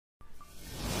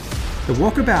The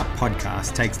Walkabout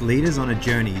podcast takes leaders on a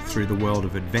journey through the world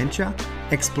of adventure,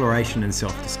 exploration, and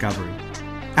self-discovery.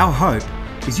 Our hope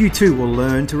is you too will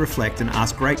learn to reflect and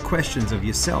ask great questions of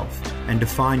yourself and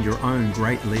define your own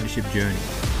great leadership journey.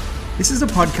 This is a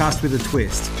podcast with a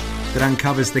twist that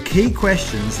uncovers the key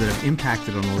questions that have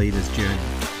impacted on a leader's journey.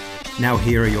 Now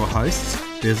here are your hosts,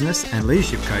 business and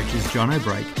leadership coaches John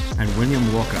O'Brake and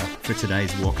William Walker for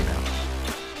today's Walkabout.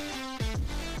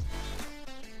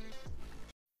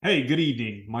 Hey, good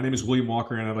evening. My name is William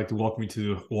Walker, and I'd like to welcome you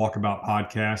to the Walkabout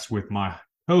podcast with my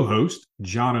co-host,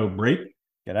 John O'Brake.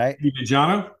 G'day. Good evening,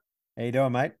 Jono. How you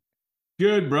doing, mate?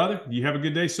 Good, brother. You have a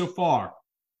good day so far?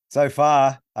 So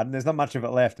far, there's not much of it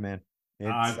left, man.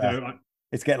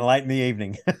 It's getting late in the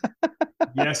evening.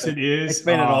 Yes, it is. It's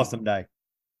been an awesome day.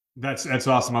 That's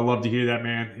awesome. I love to hear that,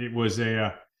 man.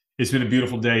 It's been a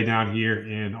beautiful day down here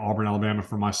in Auburn, Alabama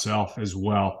for myself as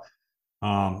well.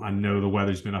 I know the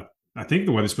weather's been I think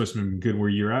the weather's supposed to be good where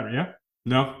you're at. Yeah?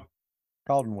 No?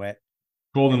 Cold and wet.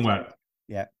 Cold and wet.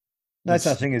 Yeah. No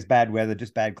such thing as bad weather,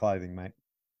 just bad clothing, mate.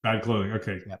 Bad clothing.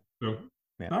 Okay. Yep. So,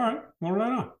 Yep. All right. Well,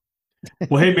 right on.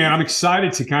 Well, hey, man, I'm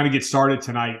excited to kind of get started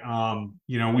tonight.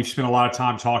 We've spent a lot of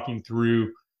time talking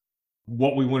through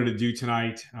what we wanted to do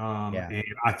tonight. And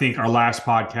I think our last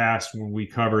podcast when we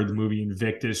covered the movie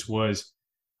Invictus was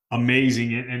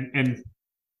amazing. And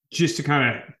just to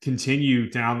kind of continue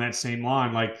down that same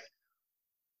line, like,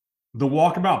 the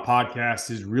Walkabout podcast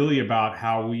is really about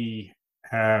how we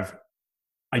have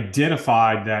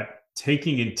identified that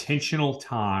taking intentional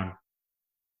time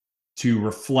to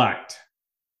reflect,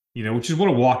 which is what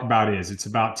a walkabout is. It's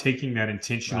about taking that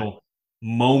intentional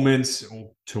moments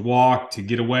to walk, to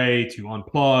get away, to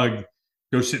unplug,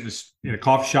 go sit in a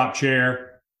coffee shop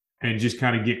chair and just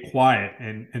kind of get quiet.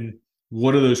 And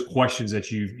what are those questions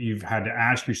that you've had to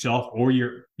ask yourself, or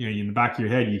you're in the back of your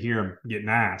head, you hear them getting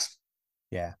asked.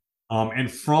 Yeah.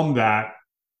 And from that,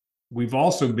 we've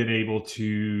also been able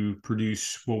to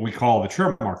produce what we call the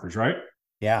trail markers, right?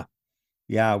 Yeah.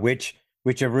 Yeah. Which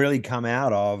have really come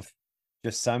out of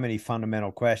just so many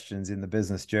fundamental questions in the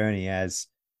business journey, as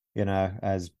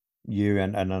you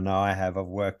and I know I've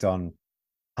worked on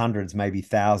hundreds, maybe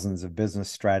thousands of business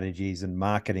strategies and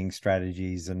marketing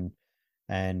strategies and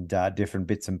different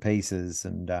bits and pieces.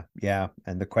 And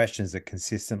the questions that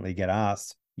consistently get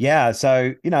asked. Yeah.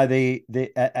 So,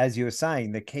 as you were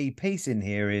saying, the key piece in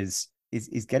here is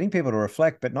getting people to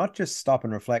reflect, but not just stop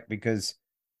and reflect, because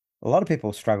a lot of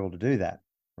people struggle to do that.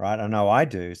 Right. I know I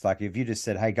do. It's like, if you just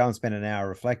said, hey, go and spend an hour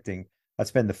reflecting, I'd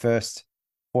spend the first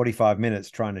 45 minutes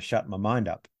trying to shut my mind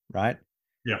up. Right.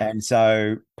 Yeah. And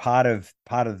so part of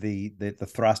the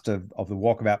thrust of the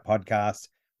Walkabout podcast,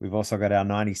 we've also got our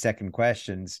 90-second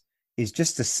questions, is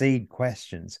just to seed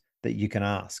questions that you can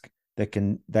ask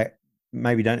that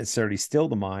maybe don't necessarily still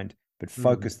the mind, but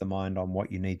focus the mind on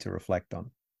what you need to reflect on.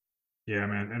 Yeah,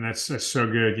 man. And that's so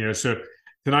good. So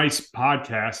tonight's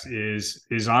podcast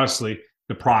is honestly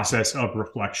the process of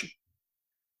reflection.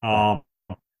 And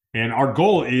our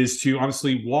goal is to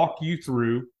honestly walk you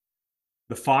through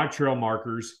the 5 trail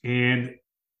markers. And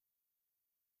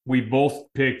we both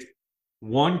picked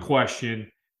one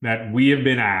question that we have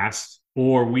been asked,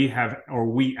 or we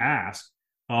ask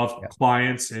of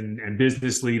clients and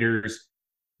business leaders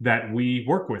that we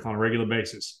work with on a regular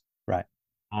basis. Right.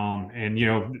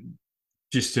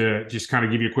 Just to kind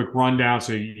of give you a quick rundown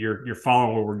so you're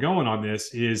following where we're going on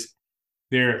this, is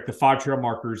the 5 trail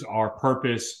markers are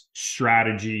purpose,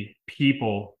 strategy,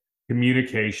 people,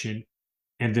 communication,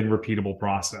 and then repeatable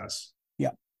process.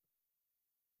 Yeah.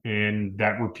 And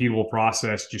that repeatable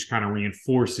process just kind of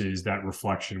reinforces that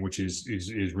reflection, which is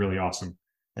really awesome.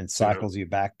 And cycles you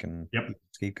back and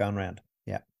keep going around.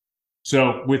 Yeah.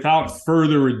 So without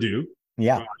further ado,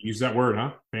 use that word,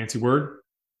 huh? Fancy word.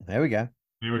 There we go.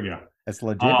 That's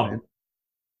legit, man.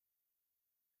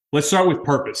 Let's start with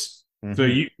purpose. Mm-hmm. So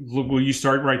you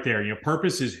start right there.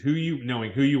 Purpose is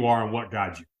knowing who you are and what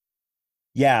guides you.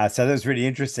 Yeah. So that was really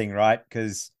interesting, right?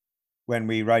 Because when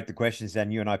we wrote the questions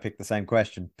down, you and I picked the same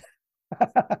question.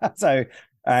 So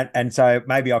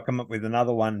maybe I'll come up with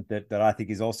another one that I think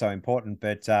is also important,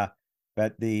 but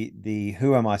the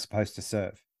who am I supposed to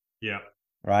serve? Yeah.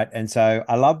 Right. And so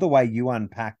I love the way you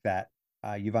unpack that.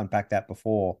 You've unpacked that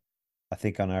before, I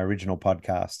think, on our original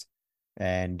podcast.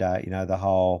 And, the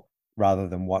whole, rather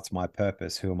than what's my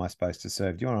purpose, who am I supposed to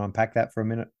serve? Do you want to unpack that for a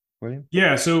minute, William?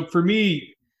 Yeah. So for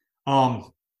me,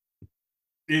 honestly,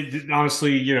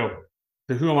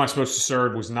 the who am I supposed to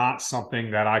serve was not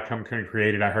something that I kind of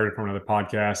created. I heard it from another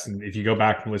podcast. And if you go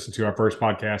back and listen to our first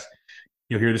podcast,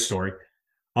 you'll hear the story.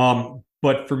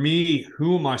 But for me,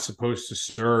 who am I supposed to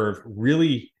serve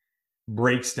really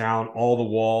breaks down all the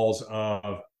walls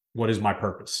of what is my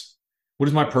purpose? What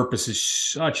is my purpose is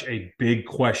such a big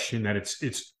question that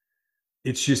it's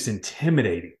just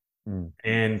intimidating Mm.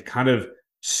 and kind of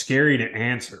scary to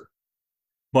answer.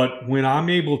 But when I'm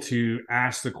able to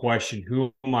ask the question,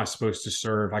 who am I supposed to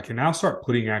serve? I can now start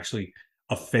putting actually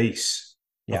a face,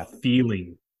 a Yeah.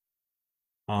 feeling,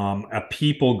 a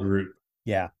people group,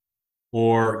 Yeah.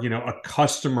 or a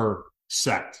customer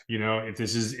set. If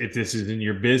this is in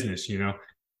your business, and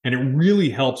it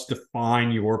really helps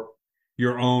define your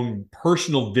own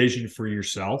personal vision for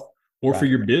yourself or for Right.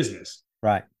 your business.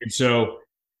 Right. And so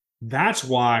that's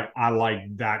why I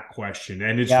like that question.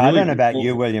 And it's Yeah, I really don't know about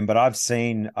you, cool. William, but I've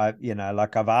seen,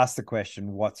 like I've asked the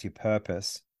question, what's your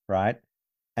purpose? Right.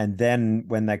 And then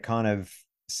when they kind of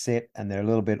sit and they're a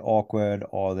little bit awkward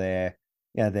or they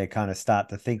kind of start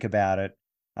to think about it,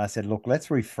 I said, look, let's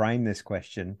reframe this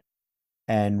question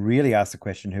and really ask the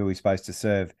question, who are we supposed to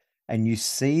serve? And you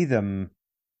see them,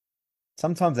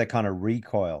 sometimes they kind of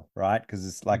recoil, right? Because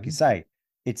it's like you Mhm. say,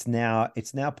 it's now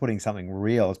putting something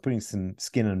real. It's putting some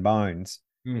skin and bones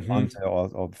onto,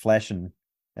 Mhm. or flesh and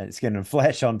skin and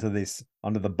flesh onto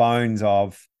the bones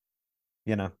of,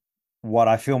 you know, what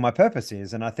I feel my purpose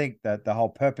is. And I think that the whole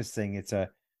purpose thing, it's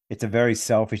a very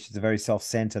selfish, it's a very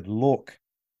self-centered look,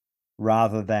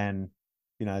 rather than,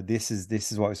 this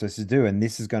is what we're supposed to do, and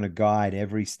this is going to guide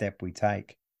every step we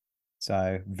take.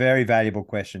 So very valuable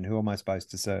question. Who am I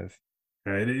supposed to serve?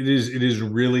 It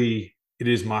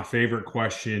is my favorite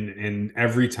question. And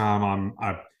every time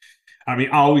I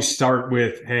always start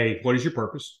with, hey, what is your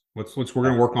purpose? We're Yeah.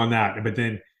 going to work on that. But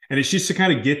then, and it's just to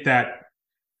kind of get that,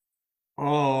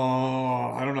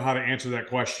 oh, I don't know how to answer that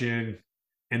question.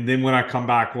 And then when I come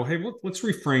back, well, hey, let's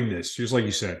reframe this. Just like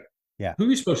you said, Yeah. who are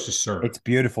you supposed to serve? It's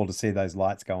beautiful to see those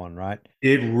lights go on, right?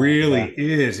 It And really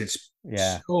is. It's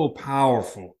yeah, so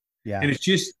powerful. yeah, And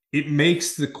it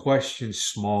makes the question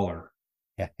smaller.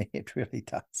 yeah, it really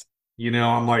does.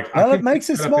 I'm like, I Well, it can pick makes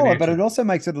it that up and smaller, but answer. it also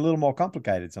makes it a little more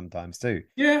complicated sometimes too,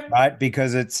 Yeah. right?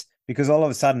 Because all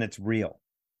of a sudden it's real,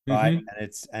 right?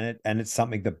 Hmm. And it's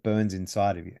something that burns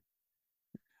inside of you.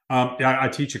 I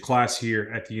teach a class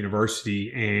here at the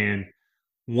university, and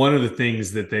one of the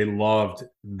things that they loved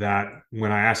that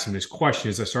when I asked them this question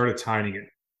is I started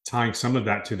tying some of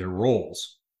that to their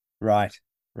roles. Right,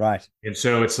 right. And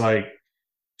so it's like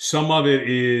some of it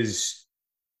is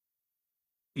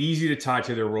easy to tie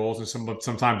to their roles, and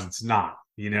sometimes it's not.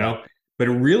 Yeah, But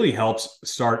it really helps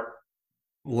start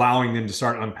allowing them to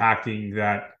start unpacking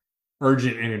that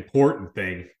urgent and important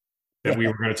thing that we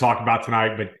yeah, were going to talk about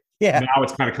tonight. But yeah, now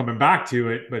it's kind of coming back to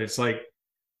it. But it's like,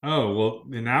 oh, well,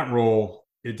 in that role,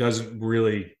 it doesn't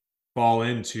really fall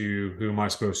into who am I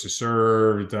supposed to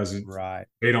serve. right.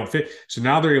 They don't fit. So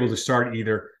now they're able to start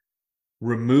either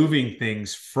removing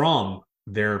things from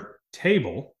their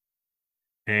table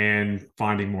and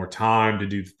finding more time to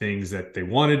do the things that they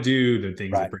want to do, the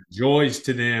things that Right. bring joys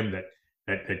to them,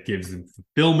 that gives them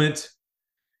fulfillment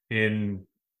in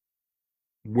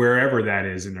wherever that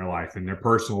is in their life, in their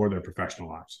personal or their professional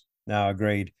lives. No,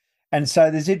 agreed. And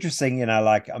so there's interesting,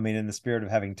 like, I mean, in the spirit of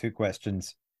having two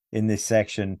questions in this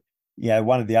section, yeah,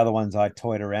 one of the other ones I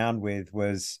toyed around with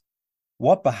was,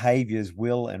 what behaviors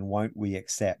will and won't we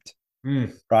accept?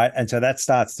 Mm. Right. And so that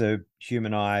starts to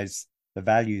humanize the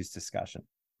values discussion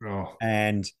Oh.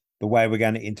 and the way we're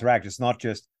going to interact. It's not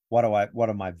just what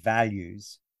are my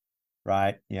values,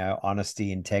 right?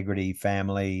 Honesty, integrity,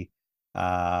 family,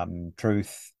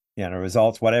 truth,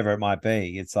 results, whatever it might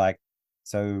be. It's like,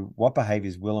 so what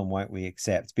behaviors will and won't we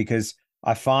accept? Because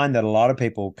I find that a lot of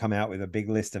people come out with a big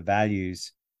list of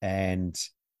values, and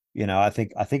I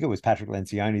think it was Patrick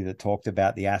Lencioni that talked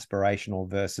about the aspirational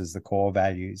versus the core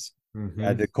values.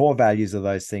 Mm-hmm. The core values of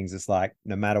those things is like,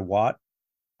 no matter what,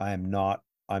 I'm not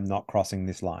crossing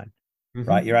this line,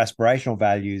 right? Your Mm-hmm. aspirational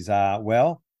values are,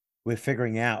 well, we're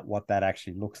figuring out what that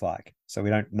actually looks like. So we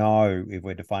don't know if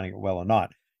we're defining it well or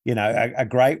not. A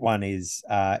great one is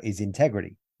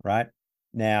integrity, right?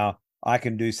 Now, I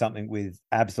can do something with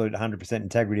absolute 100%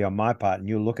 integrity on my part, and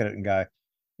you'll look at it and go,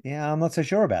 yeah, I'm not so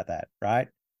sure about that, right?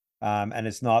 And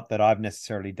it's not that I've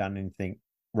necessarily done anything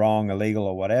wrong, illegal,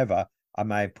 or whatever. I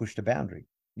may have pushed a boundary,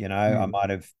 I Mm. might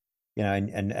have,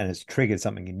 and it's triggered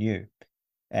something in you.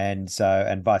 And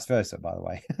vice versa, by the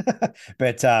way.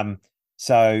 But so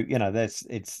that's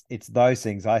it's those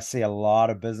things. I see a lot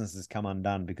of businesses come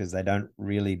undone because they don't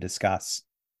really discuss,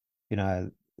 you know,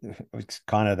 it's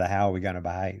kind of the how are we going to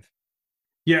behave.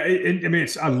 Yeah, I mean,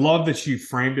 I love that you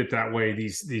framed it that way.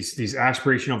 These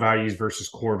aspirational values versus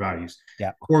core values.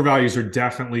 Yeah. Core values are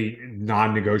definitely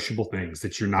non-negotiable things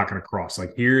that you're not going to cross.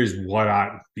 Like, here is what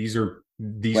I. These are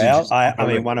Well, just I mean,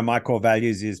 non-negotiable. one of my core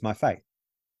values is my faith,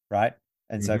 right?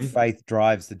 And so Mm-hmm. faith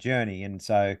drives the journey. And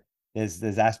so there's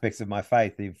aspects of my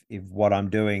faith. If what I'm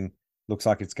doing looks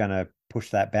like it's going to push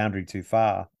that boundary too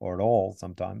far or at all,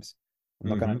 sometimes I'm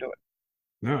not going Mm-hmm. to do it.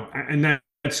 No, and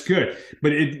that's good.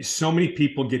 But so many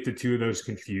people get the two of those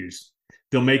confused.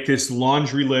 They'll make this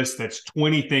laundry list that's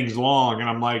 20 things long, and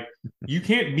I'm like, you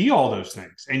can't be all those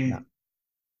things. No, And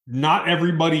not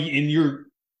everybody in your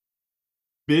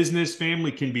business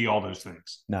family can be all those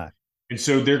things. no. And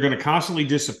so they're going to constantly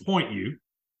disappoint you,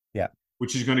 Yeah.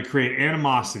 which is going to create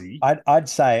animosity. I'd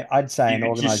say And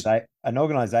it just, an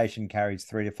organization carries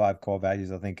 3 to 5 core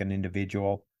values. I think an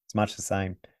individual, it's much the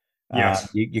same. yes.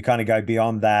 You kind of go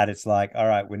beyond that. It's like, all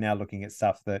right, we're now looking at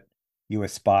stuff that you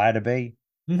aspire to be,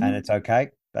 and Mm-hmm. it's okay.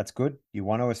 That's good. You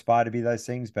want to aspire to be those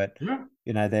things, but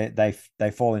Yeah.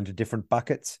 they fall into different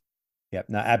buckets. Yep.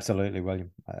 No, absolutely,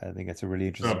 William. I think it's a really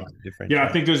interesting So, one to yeah, I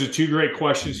differentiate. think those are two great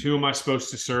questions. Who am I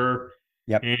supposed to serve?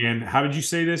 Yep. And how did you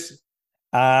say this?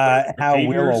 The How will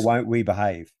or behaviors? won't we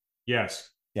behave? Yes.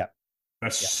 Yep.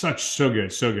 That's Yep. so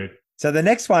good. So good. So the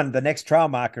next one, the next trail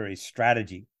marker is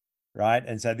strategy, right?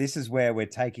 And so this is where we're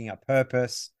taking a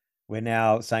purpose. We're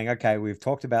now saying, okay, we've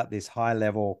talked about this high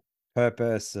level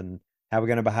purpose and how we're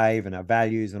going to behave and our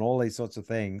values and all these sorts of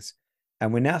things.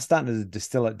 And we're now starting to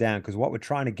distill it down because what we're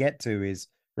trying to get to is,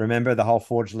 remember the whole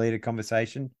forge leader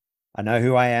conversation? I know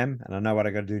who I am and I know what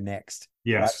I got to do next,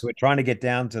 right? So Yes. we're trying to get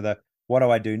down to the what do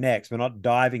I do next? We're not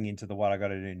diving into the what I got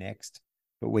to do next,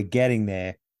 but we're getting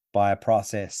there by a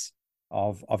process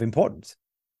of importance.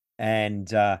 And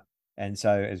so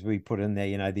as we put in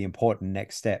there, the important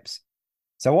next steps.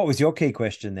 So what was your key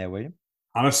question there, William?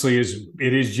 Honestly,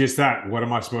 it is just that. What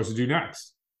am I supposed to do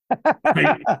next?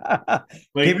 Like,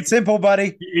 Keep it like simple,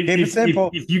 buddy. Keep it simple.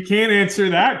 if you can't answer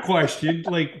that question,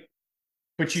 like,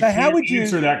 but you So how can't would you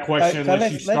answer that so, question so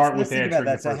unless let's you let's start let's with think about answering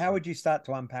the that. So first how one. would you start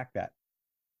to unpack that?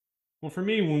 Well, for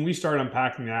me, when we start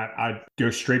unpacking that, I go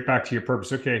straight back to your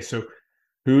purpose. Okay, so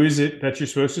who is it that you're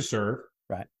supposed to serve?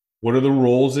 Right. What are the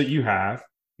roles that you have?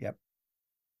 Yep.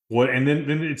 What and then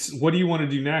it's what do you want to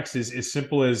do next? Is as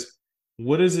simple as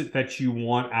what is it that you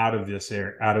want out of this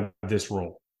area, out of this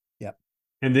role? Yep.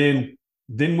 And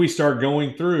then we start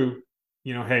going through,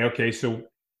 hey, okay, so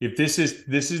if this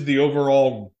is the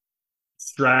overall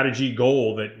strategy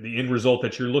goal, that the end result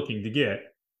that you're looking to get,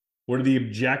 what are the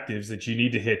objectives that you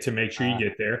need to hit to make sure you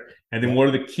get there? And then Yep. what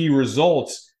are the key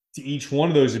results to each one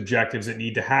of those objectives that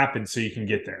need to happen so you can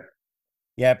get there?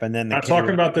 Yep. And then Not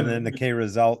talking about the key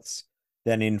results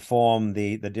then inform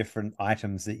the different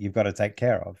items that you've got to take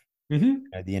care of, Mhm.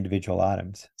 the individual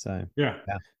items. So Yeah.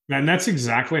 yeah. And that's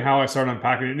exactly how I started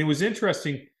unpacking it. And it was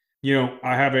interesting.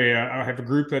 I have a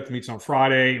group that meets on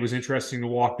Friday. It was interesting to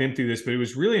walk them through this, but it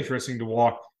was really interesting to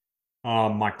walk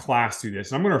my class through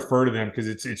this. And I'm going to refer to them because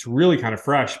it's really kind of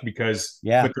fresh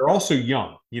Yeah. but they're also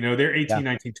young. They're Yeah. 18,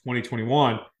 19, 20,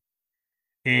 21.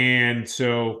 And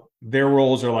so their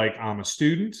roles are like, I'm a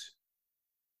student,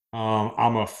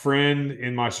 I'm a friend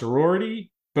in my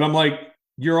sorority, but I'm like,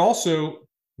 you're also,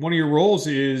 one of your roles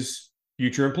is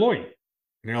future employee.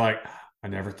 And they're like, I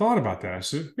never thought about that. I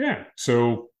said, yeah.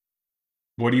 So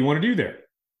what do you want to do there?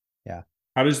 Yeah.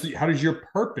 How does your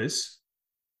purpose,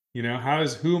 who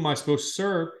am I supposed to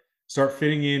serve, start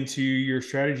fitting into your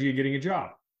strategy of getting a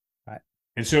job? Right.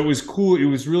 And so it was cool. It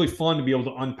was really fun to be able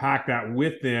to unpack that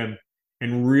with them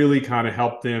and really kind of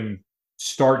help them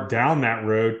start down that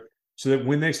road so that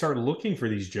when they start looking for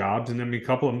these jobs, and then a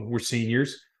couple of them were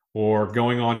seniors or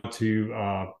going on to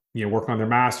work on their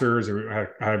masters, or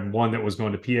I had one that was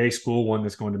going to PA school, one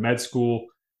that's going to med school.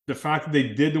 The fact that they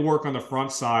did the work on the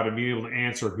front side and being able to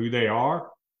answer who they are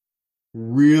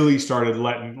really started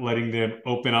letting them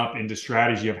open up into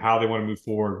strategy of how they want to move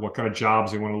forward, what kind of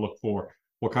jobs they want to look for,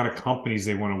 what kind of companies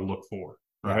they want to look for,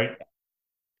 Yeah. right?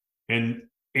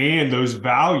 And those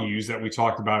values that we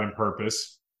talked about in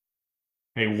purpose.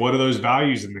 Hey, what are those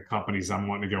values in the companies I'm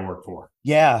wanting to go work for?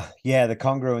 Yeah, yeah, the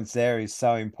congruence there is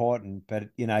so important. But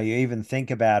you even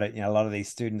think about it, a lot of these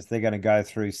students, they're going to go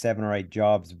through 7 or 8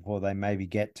 jobs before they maybe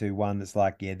get to one that's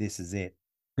like, yeah, this is it,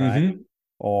 right? Mm-hmm.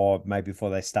 Or maybe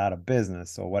before they start a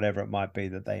business or whatever it might be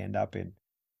that they end up in.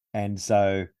 And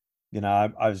so, I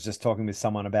was just talking with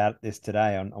someone about this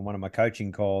today on one of my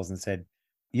coaching calls and said,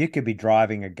 you could be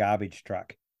driving a garbage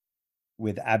truck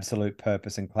with absolute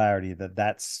purpose and clarity that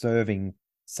that's serving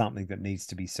something that needs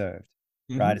to be served,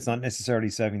 right? Mm-hmm. It's not necessarily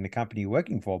serving the company you're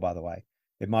working for, by the way.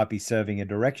 It might be serving a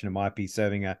direction. It might be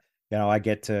serving I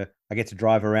get to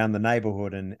drive around the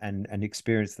neighborhood and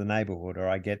experience the neighborhood, or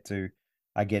I get to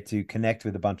connect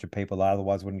with a bunch of people I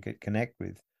otherwise wouldn't connect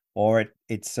with, or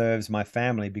it serves my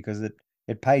family because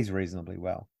it pays reasonably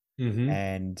well. Mm-hmm.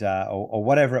 and or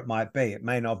whatever it might be. It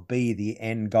may not be the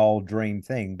end goal dream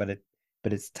thing, but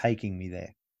it's taking me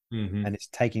there, Mm-hmm. and it's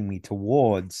taking me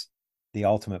towards the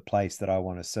ultimate place that I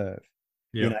want to serve.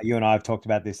 Yep. You and I have talked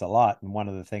about this a lot, and one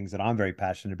of the things that I'm very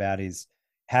passionate about is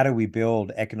how do we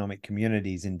build economic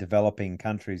communities in developing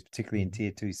countries, particularly in Mm-hmm.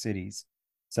 tier two cities,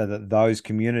 so that those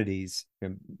communities,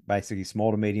 basically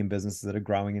small to medium businesses that are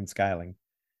growing and scaling,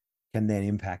 can then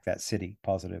impact that city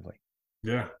positively.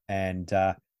 Yeah. And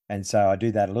and so I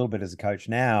do that a little bit as a coach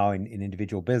now in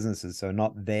individual businesses. So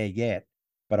not there yet,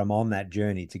 but I'm on that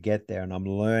journey to get there, and I'm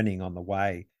learning on the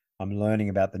way. I'm learning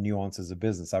about the nuances of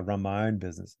business. I run my own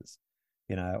businesses,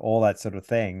 all that sort of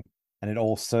thing, and it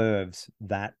all serves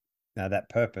that that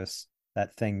purpose,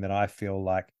 that thing that I feel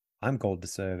like I'm called to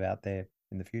serve out there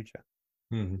in the future.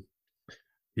 Mm-hmm.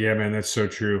 Yeah, man, that's so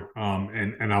true.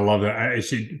 And I love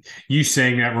that. You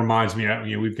saying that reminds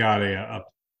me. We've got a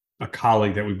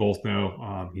colleague that we both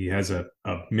know. He has a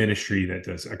ministry that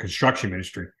does a construction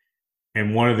ministry,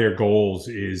 and one of their goals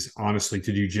is honestly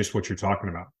to do just what you're talking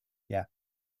about. Yeah.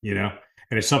 You know,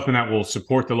 and it's something that will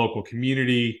support the local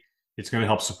community. It's going to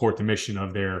help support the mission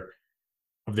of their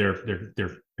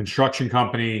construction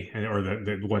company or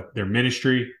what their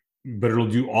ministry, but it'll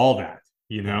do all that,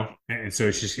 And so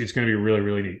it's going to be really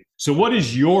really neat. So, what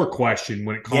is your question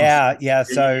when it comes to Yeah.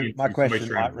 So bringing my into somebody's question might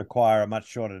strategy? require a much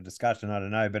shorter discussion. I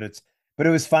don't know, but it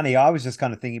was funny. I was just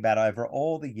kind of thinking about over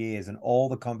all the years and all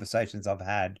the conversations I've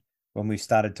had when we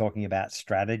started talking about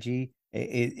strategy.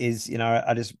 It is,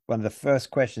 I just one of the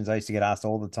first questions I used to get asked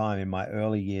all the time in my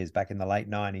early years back in the late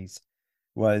 90s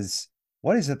was,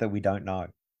 what is it that we don't know?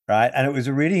 Right. And it was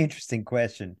a really interesting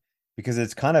question because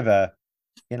it's kind of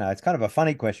it's kind of a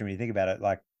funny question when you think about it.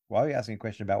 Like, why are we asking a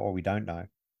question about what we don't know?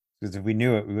 Because if we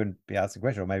knew it, we wouldn't be asking a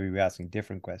question, or maybe we're asking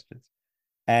different questions.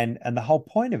 And the whole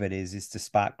point of it is to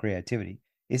spark creativity.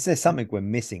 Is there something we're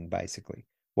missing, basically?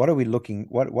 What are we looking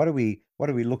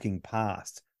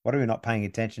past? What are we not paying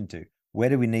attention to? Where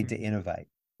do we need to innovate?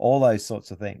 All those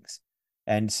sorts of things.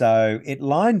 And so it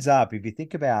lines up, if you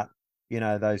think about,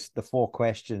 the four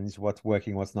questions: what's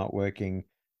working, what's not working,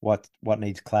 what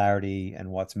needs clarity,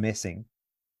 and what's missing,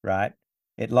 right?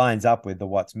 It lines up with the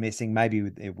what's missing, maybe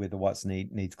with the what's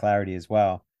needs clarity as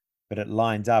well, but it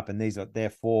lines up. And they're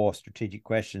four strategic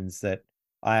questions that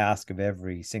I ask of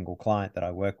every single client that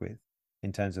I work with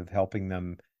in terms of helping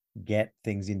them get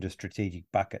things into strategic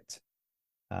buckets,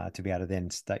 to be able to then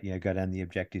go down the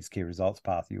objectives, key results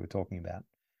path you were talking about.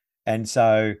 And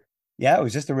so, yeah,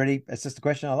 it's just a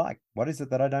question I like. What is it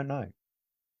that I don't know?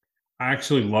 I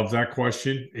actually love that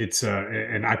question.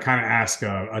 And I kind of ask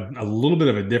a little bit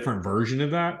of a different version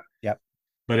of that, Yep.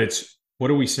 but it's what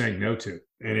are we saying no to?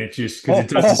 And it just because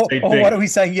it Oh, does the oh, same oh, what are thing. we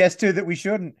saying yes to that we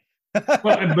shouldn't?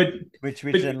 Well, Which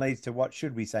but then leads to what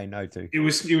should we say no to? it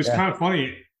was Yeah. kind of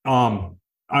funny.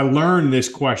 I learned this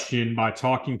question by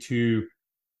talking to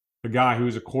a guy who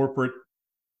was a corporate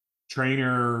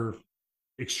trainer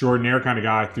extraordinaire kind of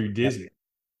guy through Yep. Disney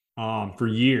for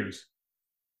years.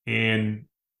 And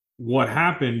what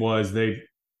happened was they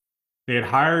had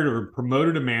hired or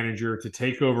promoted a manager to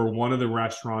take over one of the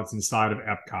restaurants inside of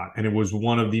Epcot, and it was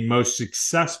one of the most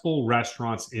successful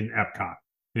restaurants in Epcot.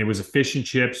 And it was a fish and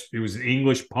chips. It was an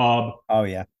English pub, Oh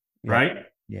yeah. Yep. right?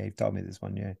 Yeah, you've told me this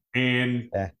one. Yeah. And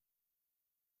Yeah.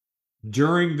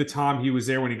 during the time he was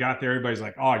there, when he got there, everybody's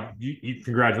like, "Oh,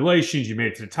 congratulations, you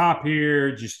made it to the top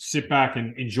here. Just sit back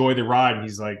and enjoy the ride." And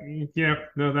he's like, "Yeah,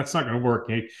 no, that's not going to work.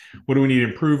 Hey, what do we need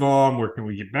to improve on? Where can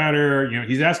we get better?"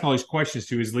 He's asking all these questions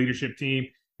to his leadership team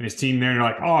and his team there. And they're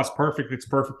like, "Oh, it's perfect. It's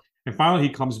perfect." And finally, he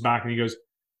comes back and he goes,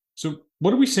 "So,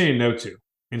 what are we saying no to?"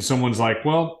 And someone's like,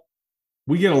 "Well,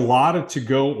 we get a lot of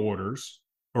to-go orders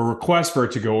or requests for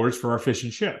to-go orders for our fish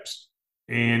and chips,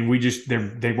 and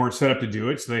they weren't set up to do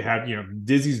it. So they had,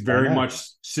 Disney's I very know. much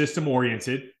system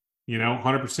oriented,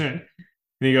 100%." And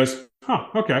he goes, "Huh,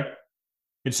 okay."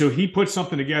 And so he puts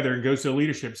something together and goes to the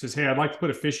leadership and says, "Hey, I'd like to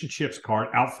put a fish and chips cart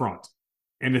out front."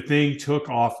 And the thing took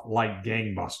off like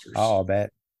gangbusters, Oh, I bet.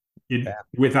 Yeah.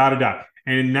 without a doubt.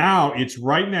 And now it's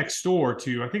right next door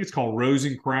to, I think it's called Rose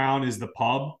and Crown is the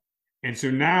pub. And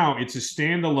so now it's a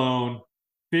standalone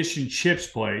fish and chips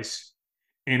place.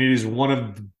 And it is one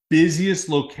of the busiest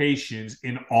locations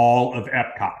in all of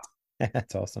Epcot.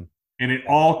 That's awesome. And it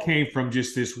Yeah. all came from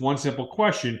just this one simple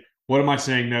question: what am I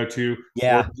saying no to? Or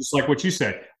Yeah. just like what you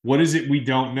said, what is it we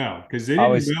don't know? Because they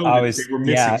didn't know that they were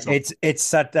missing Yeah, something. it's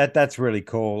that's really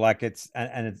cool. Like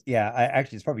and it's, yeah,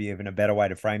 actually, it's probably even a better way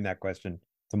to frame that question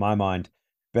to my mind.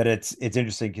 But it's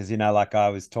interesting because, like I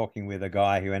was talking with a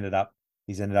guy who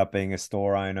he's ended up being a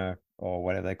store owner or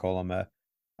whatever they call him,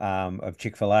 of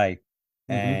Chick-fil-A.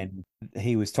 Mm-hmm. And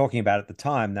he was talking about at the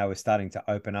time they were starting to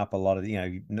open up a lot of,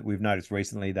 we've noticed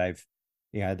recently they've,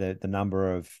 the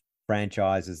number of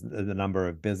franchises, the number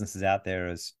of businesses out there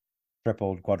has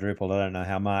tripled, quadrupled. I don't know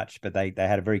how much, but they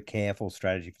had a very careful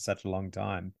strategy for such a long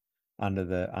time under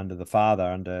the father,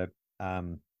 under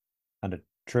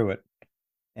Truett,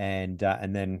 and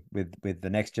then with the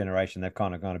next generation, they've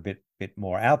kind of gone a bit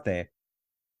more out there.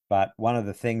 But one of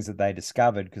the things that they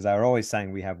discovered, because they were always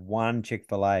saying we have one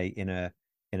Chick-fil-A in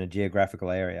a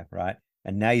geographical area, right?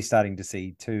 And now you're starting to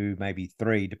see two, maybe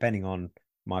three, depending on,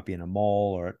 might be in a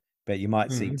mall, but you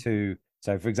might see Mm-hmm. two.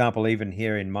 So for example, even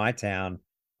here in my town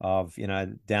of,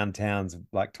 downtown's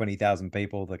like 20,000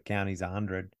 people, the county's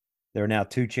 100. There are now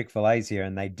two Chick-fil-A's here,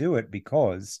 and they do it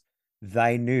because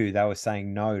they knew they were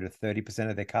saying no to 30%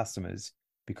 of their customers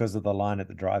because of the line at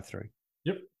the drive-through.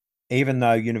 Yep. Even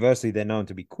though universally they're known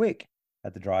to be quick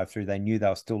at the drive-through, they knew they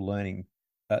were still leaving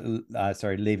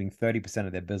 30%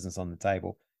 of their business on the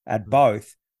table at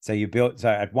both. So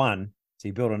at one, so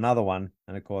you build another one,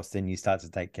 and of course, then you start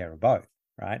to take care of both,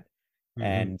 right? Mm-hmm.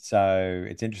 And so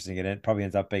it's interesting, and it probably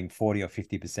ends up being 40 or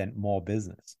 50% more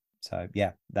business. So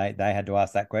yeah, they had to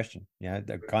ask that question.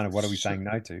 Kind of what are we saying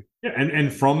no to? Yeah,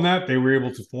 and from that they were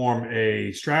able to form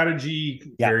a strategy,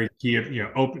 Yeah, very key,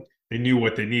 open. They knew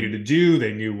what they needed to do.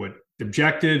 They knew what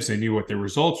objectives. They knew what their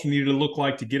results needed to look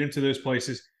like to get into those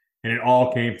places, and it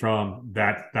all came from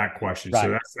that question. So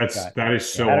right, that's right. that is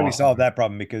Yeah, so how do we awesome. solve that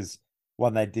problem? Because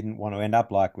one they didn't want to end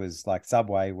up like was like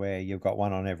Subway, where you've got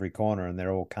one on every corner and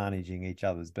they're all carnaging each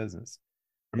other's business.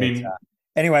 I But mean,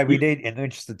 anyway, we we need, in the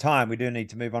interest of time, we do need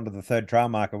to move on to the third trail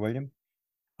marker, William.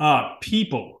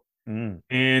 people, Mm,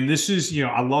 and this is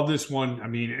I love this one. I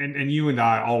mean, and you and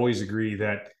I always agree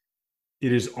that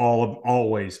it is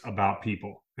always about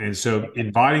people. And so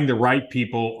inviting the right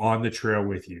people on the trail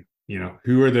with you,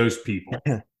 who are those people?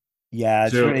 yeah,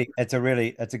 So, it's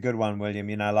a good one, William.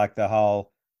 Like the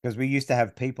whole, because we used to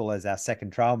have people as our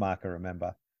second trail marker,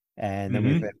 remember? And then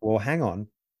we mm-hmm, said, well, hang on.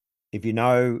 If you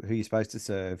know who you're supposed to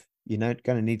serve, you're not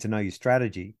going to need to know your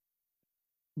strategy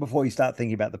before you start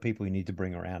thinking about the people you need to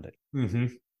bring around it, mm-hmm.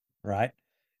 right?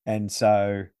 And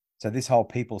so this whole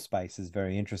people space is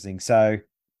very interesting. So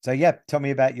yeah, tell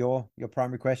me about your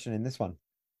primary question in this one.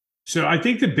 So I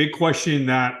think the big question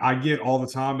that I get all the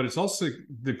time, but it's also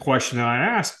the question that I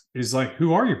ask is like,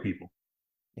 who are your people?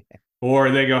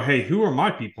 Or they go, hey, who are my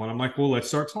people? And I'm like, well, let's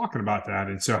start talking about that.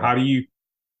 And so Yeah.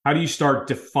 how do you start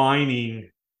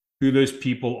defining who those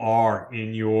people are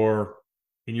in your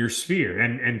sphere?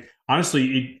 And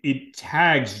honestly, it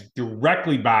tags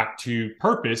directly back to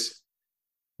purpose,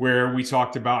 where we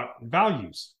talked about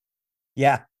values.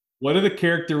 Yeah. What are the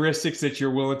characteristics that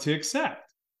you're willing to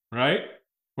accept, right?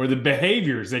 Or the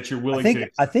behaviors that you're I willing think to I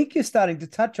accept? think you're starting to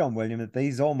touch on, William, that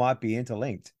these all might be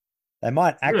interlinked. They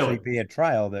might actually Really? be a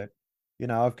trail that,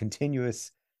 of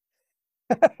continuous.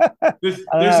 I don't There's know.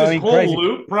 I this mean, whole crazy,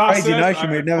 loop crazy process.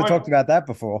 notion. We've never talked about that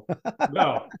before.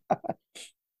 No,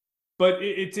 but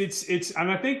it's,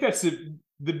 and I think that's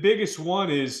the biggest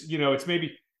one is, it's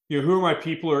maybe, who are my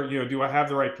people, or, do I have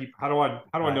the right people? How do I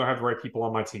Right. know I have the right people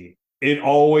on my team? It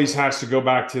always has to go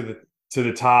back to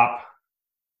the top,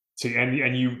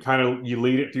 and you kind of you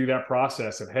lead it through that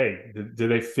process of, hey, do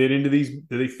they fit into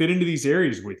these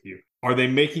areas with you? Are they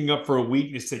making up for a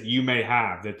weakness that you may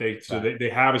have, that Right. they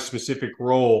have a specific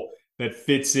role that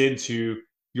fits into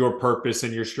your purpose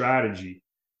and your strategy,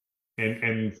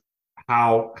 and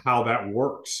how that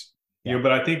works? Yeah.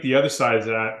 But I think the other side of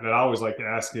that I always like to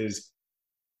ask is,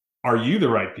 are you the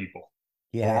right people,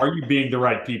 or Yeah. are you being the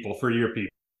right people for your people?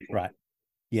 Right.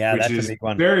 Yeah. Which That's a is big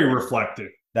one. very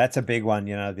reflective. That's a big one.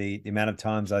 The amount of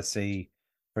times I see,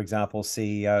 for example,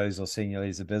 CEOs or senior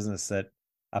leaders of business that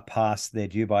are past their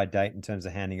due by date in terms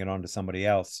of handing it on to somebody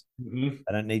else. Mm-hmm.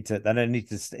 They don't need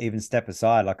to even step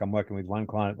aside. Like I'm working with one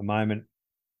client at the moment,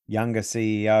 younger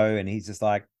CEO, and he's just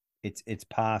like, it's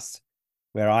past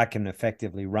where I can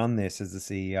effectively run this as the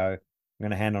CEO. I'm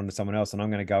going to hand on to someone else, and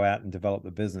I'm going to go out and develop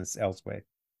the business elsewhere.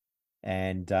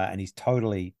 And he's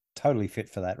totally fit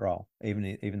for that role,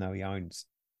 even though he owns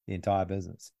the entire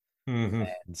business. Mm-hmm.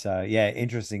 And so yeah,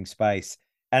 interesting space.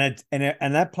 And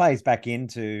that plays back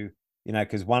into,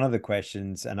 because one of the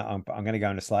questions, and I'm going to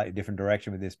go in a slightly different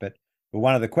direction with this, but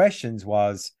one of the questions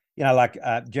was, like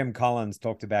Jim Collins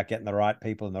talked about getting the right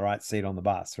people in the right seat on the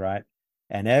bus, right?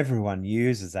 And everyone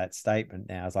uses that statement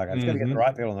now. It's like, I've got to get the Mm-hmm.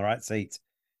 right people in the right seats.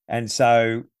 And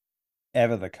so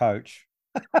ever the coach,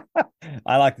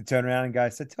 I like to turn around and go,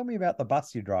 so tell me about the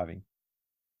bus you're driving.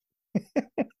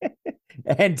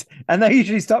 And they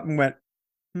usually stop and went,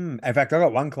 hmm. In fact, I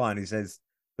got one client who says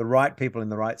the right people in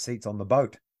the right seats on the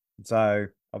boat. So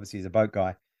obviously he's a boat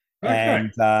guy. Okay.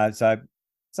 And so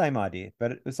Same idea,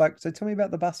 but it was like, so tell me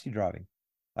about the bus you're driving.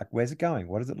 Like, where's it going?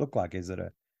 What does it look like? Is it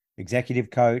a executive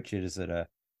coach? Is it a,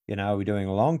 are we doing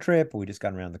a long trip? Are we just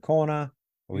going around the corner?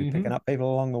 Are we picking Mm-hmm. up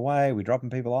people along the way? Are we dropping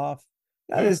people off?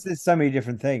 Yeah. There's so many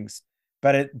different things,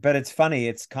 but it's funny.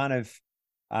 It's kind of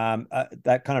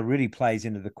that kind of really plays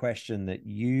into the question that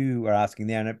you are asking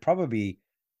there, and it probably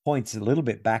points a little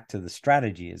bit back to the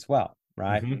strategy as well,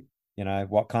 right? Mm-hmm.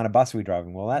 What kind of bus are we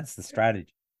driving? Well, that's the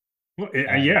strategy. Well,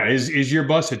 And yeah. Is your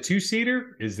bus a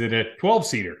 2-seater? Is it a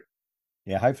 12-seater?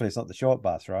 yeah, hopefully it's not the short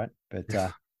bus, right? But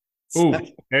Oh,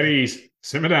 at ease.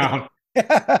 Simmer down.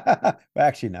 well,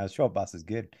 actually, no, short bus is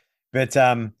good. But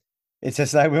it's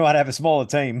just that we might have a smaller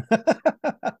team.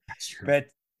 That's true. But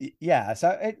yeah,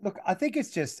 so look, I think it's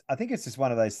just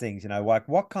one of those things, like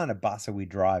what kind of bus are we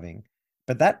driving?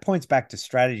 But that points back to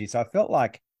strategy. So I felt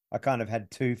like I kind of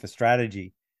had two for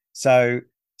strategy. So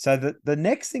the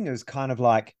next thing is kind of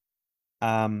like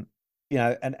um,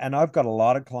 and I've got a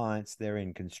lot of clients, they're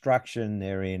in construction,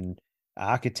 they're in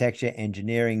architecture,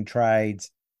 engineering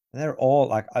trades, and they're all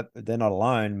like, they're not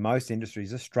alone. Most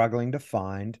industries are struggling to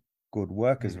find good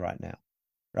workers Mm. right now,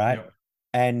 right? Yep.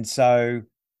 And so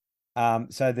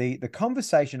the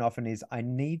conversation often is, I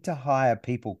need to hire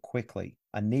people quickly.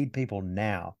 I need people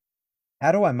now.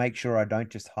 How do I make sure I don't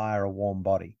just hire a warm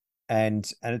body? And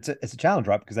it's a challenge,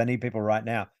 right? Because I need people right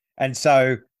now. And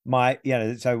so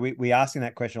so we asking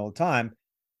that question all the time.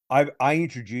 I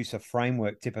introduce a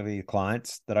framework typically to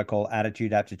clients that I call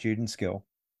attitude, aptitude, and skill.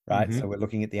 Right. So Mm-hmm. we're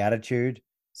looking at the attitude.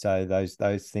 So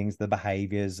those things, the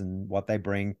behaviors and what they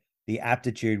bring, the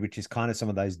aptitude, which is kind of some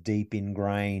of those deep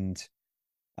ingrained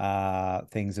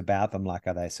things about them, like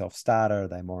are they a self-starter, are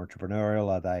they more entrepreneurial,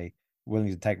 are they willing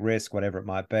to take risk, whatever it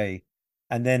might be.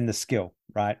 And then the skill,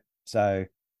 right? So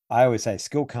I always say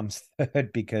skill comes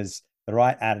third, because the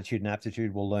right attitude and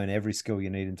aptitude will learn every skill you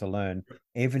need them to learn,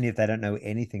 even if they don't know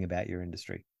anything about your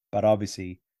industry. But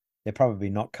obviously they're probably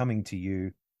not coming to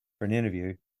you for an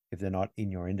interview if they're not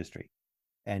in your industry.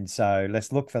 And so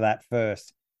let's look for that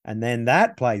first. And then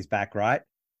that plays back, right,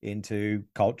 into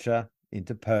culture,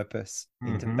 into purpose,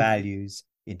 into Mm-hmm. values,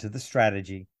 into the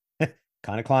strategy,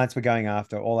 kind of clients we're going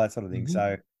after, all that sort of thing. Mm-hmm.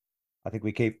 So I think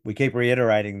we keep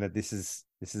reiterating that this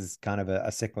is kind of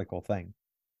a cyclical thing.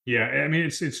 Yeah, I mean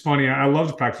it's funny. I love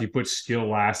the fact that you put skill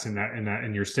last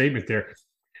in your statement there,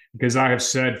 because I have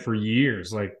said for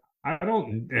years, like I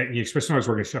don't, especially when I was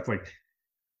working chef, like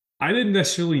I didn't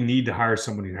necessarily need to hire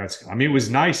someone who had skill. I mean, it was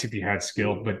nice if you had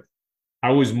skill, but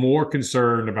I was more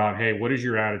concerned about, hey, what is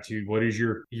your attitude? What is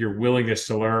your willingness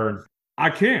to learn? I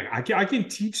can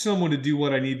teach someone to do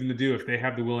what I need them to do if they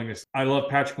have the willingness. I love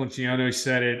Patrick Luciano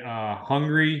said it: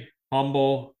 hungry,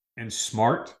 humble, and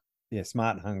smart. Yeah,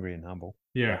 smart, hungry, and humble.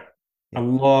 Yeah, Yeah, I yeah.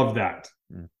 love that.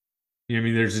 Mm. I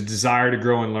mean, there's a desire to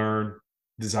grow and learn,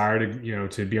 desire to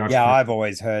to be Yeah,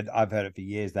 entrepreneurial. I've heard it for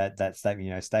years, that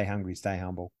statement, stay hungry, stay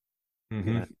humble.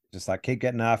 Hmm. Just like keep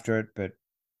getting after it, but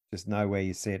just know where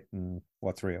you sit and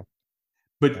what's real.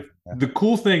 But the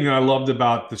cool thing that I loved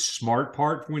about the smart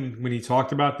part when he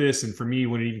talked about this, and for me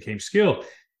when it even came skill,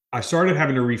 I started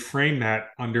having to reframe that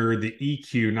under the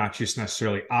EQ, not just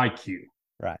necessarily IQ.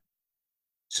 Right.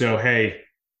 So, hey,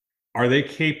 are they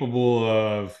capable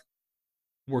of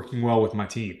working well with my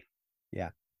team? Yeah.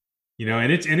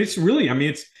 And it's really, I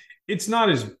mean, it's not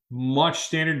as much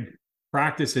standard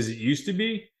practice as it used to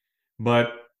be,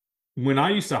 but when I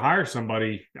used to hire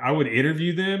somebody, I would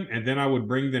interview them and then I would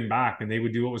bring them back and they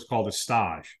would do what was called a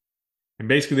stage. And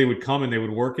basically they would come and they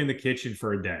would work in the kitchen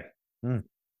for a day. Mm.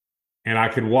 And I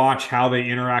could watch how they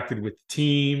interacted with the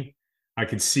team. I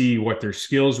could see what their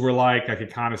skills were like. I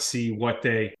could kind of see what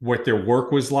their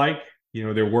work was like,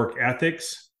 their work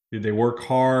ethics. Did they work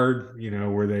hard?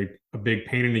 Were they a big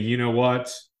pain in the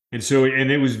what? And so,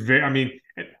 and it was very, I mean,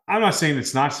 I'm not saying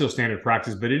it's not still standard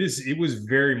practice, but it was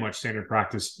very much standard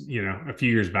practice, a few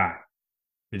years back.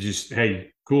 It just,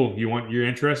 hey, cool. You're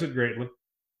interested? Great.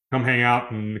 Come hang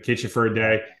out in the kitchen for a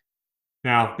day.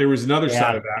 Now, there was another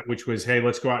side Yeah. of that, which was, hey,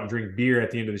 let's go out and drink beer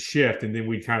at the end of the shift. And then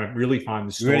we'd kind of really find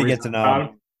the You really stories get to know about them.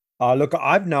 them. Oh, look,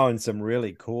 I've known some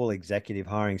really cool executive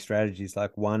hiring strategies.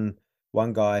 Like one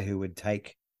guy who would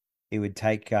take if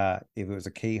it was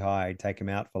a key hire, he'd take him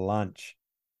out for lunch,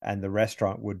 and the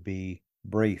restaurant would be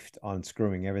briefed on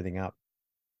screwing everything up,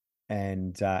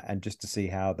 and just to see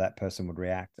how that person would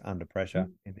react under pressure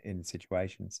in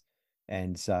situations.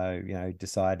 And so,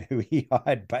 decide who he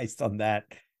hired based on that,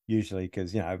 usually,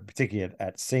 because, particularly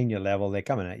at senior level, they're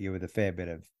coming at you with a fair bit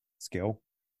of skill,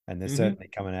 and they're Mm-hmm. certainly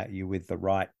coming at you with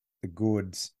the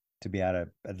goods to be able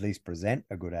to at least present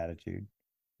a good attitude.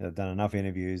 They've done enough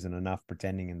interviews and enough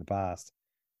pretending in the past.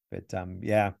 But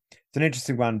yeah, it's an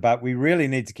interesting one, but we really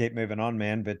need to keep moving on,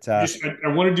 man. But I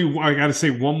want to do, I got to say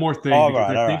one more thing all because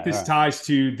right, I all think right, all this right. ties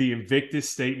to the Invictus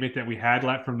statement that we had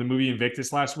from the movie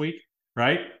Invictus last week,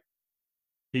 right?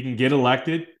 He can get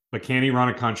elected, but can he run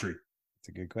a country? It's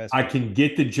a good I question. can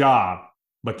get the job,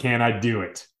 but can I do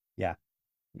it? Yeah,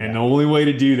 And yeah. the only way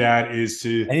to do that is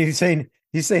to, And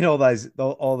you've seen all those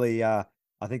all the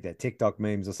I think they're TikTok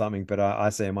memes or something, but I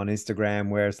see them on Instagram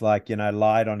where it's like,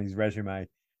 lied on his resume.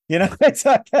 It's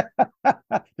like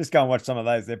just go and watch some of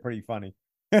those. They're pretty funny.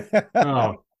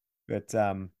 oh, But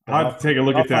I'll have to take a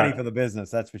look at not funny that. for the business,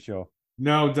 that's for sure.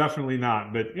 No, definitely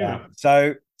not. But, Yeah.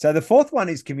 So the fourth one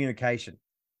is communication.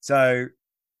 So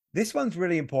this one's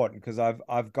really important because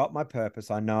I've got my purpose.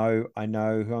 I know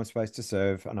who I'm supposed to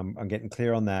serve, and I'm getting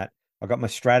clear on that. I've got my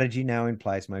strategy now in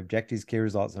place, my objectives, key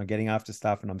results, and I'm getting after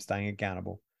stuff and I'm staying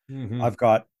accountable. mhm. I've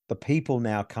got the people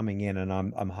now coming in and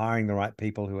I'm hiring the right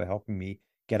people who are helping me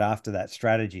get after that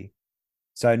strategy.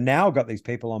 So now I've got these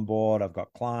people on board, I've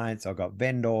got clients, I've got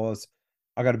vendors,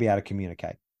 I've got to be able to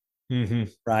communicate.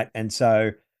 Mhm. Right. And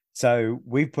so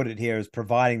we've put it here as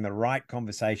providing the right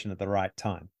conversation at the right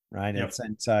time. Right. Yep.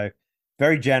 And so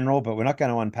very general, but we're not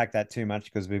going to unpack that too much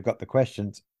because we've got the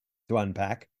questions to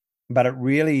unpack. But it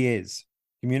really is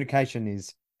communication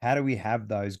is how do we have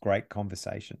those great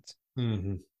conversations?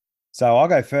 Mhm. So I'll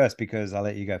go first because I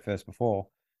let you go first before.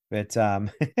 But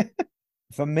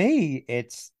for me,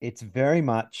 it's very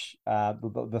much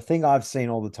the thing I've seen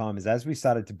all the time is as we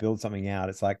started to build something out,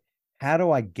 it's like, how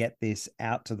do I get this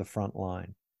out to the front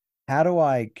line? How do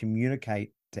I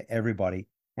communicate to everybody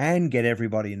and get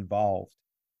everybody involved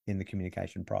in the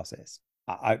communication process?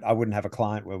 I wouldn't have a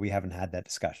client where we haven't had that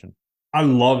discussion. I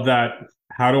love that.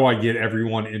 How do I get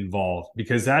everyone involved?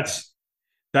 Because that's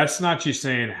not just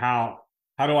saying how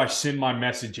do I send my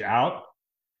message out?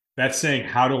 That's saying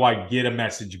how do I get a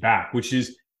message back, which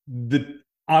is the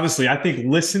honestly, I think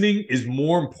listening is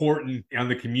more important on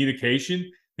the communication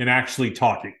than actually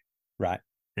talking. Right.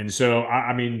 And so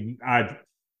I mean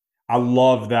I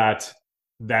love that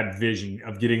vision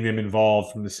of getting them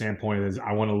involved from the standpoint of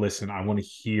I want to listen, I want to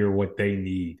hear what they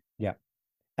need. Yeah.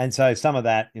 And so some of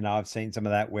that, I've seen some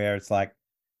of that where it's like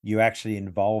you actually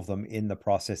involve them in the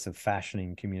process of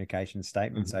fashioning communication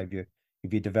statements. So Mhm.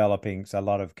 if you're developing, so a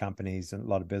lot of companies and a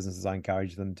lot of businesses, I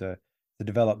encourage them to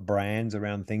develop brands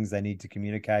around things they need to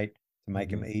communicate to make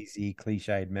them Mhm. easy,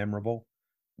 cliched, memorable,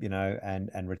 and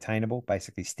retainable,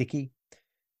 basically sticky.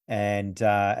 And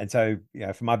so,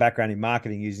 from my background in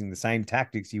marketing, using the same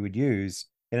tactics you would use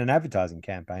in an advertising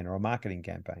campaign or a marketing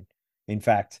campaign. In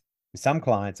fact, with some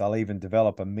clients, I'll even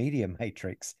develop a media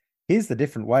matrix. Here's the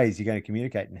different ways you're going to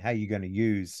communicate and how you're going to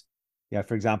use,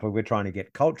 for example, we're trying to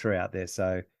get culture out there.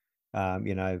 So,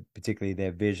 particularly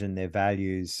their vision, their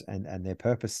values, and their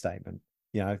purpose statement.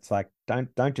 It's like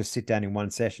don't just sit down in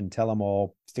one session, tell them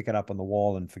all, stick it up on the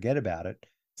wall and forget about it.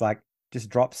 It's like just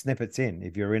drop snippets in.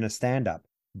 If you're in a stand-up,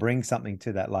 bring something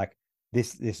to that, like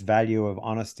this value of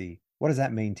honesty. What does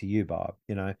that mean to you, Bob?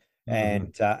 Mhm.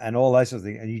 And all those sorts of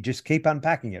things, and you just keep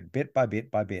unpacking it bit by bit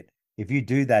by bit. If you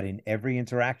do that in every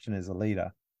interaction as a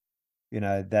leader,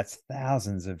 that's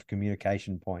thousands of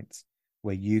communication points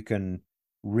where you can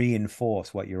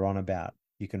reinforce what you're on about.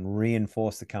 You can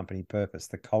reinforce the company purpose,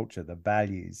 the culture, the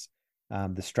values,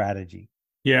 the strategy.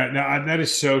 Yeah, no, that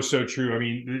is so true. I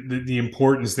mean, the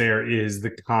importance there is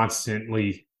the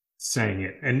constantly saying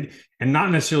it, and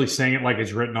not necessarily saying it like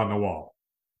it's written on the wall,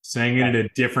 saying it Right. in a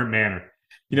different manner.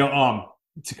 Yeah.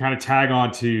 To kind of tag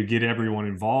on to get everyone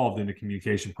involved in the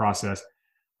communication process.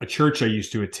 A church I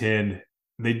used to attend,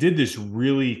 they did this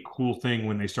really cool thing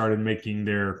when they started making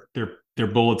their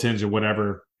bulletins or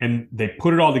whatever, and they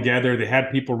put it all together. They had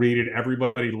people read it,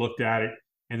 everybody looked at it,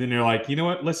 and then they're like, you know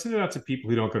what? Let's send it out to people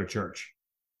who don't go to church.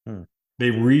 Hmm.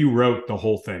 They rewrote the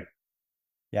whole thing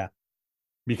Yeah.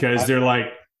 because I, they're like,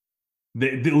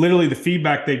 literally the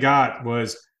feedback they got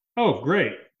was, "Oh,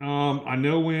 great! I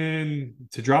know when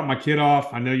to drop my kid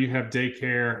off. I know you have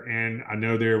daycare, and I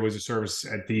know there was a service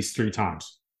at these three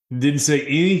times." Didn't say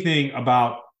anything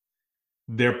about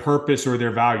their purpose or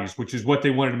their values, which is what they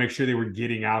wanted to make sure they were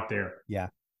getting out there. yeah.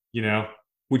 You know,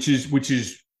 which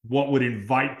is what would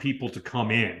invite people to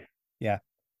come in, Yeah.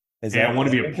 There's and a I want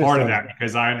to there's be an a part of interesting that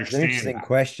because I there's an understand interesting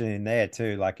question in there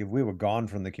too. Like if we were gone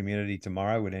from the community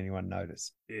tomorrow, would anyone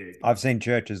notice? that. I've seen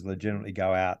churches legitimately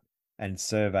go out and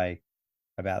survey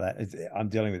about that. I'm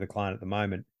dealing with a client at the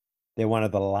moment. They're one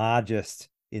of the largest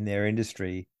in their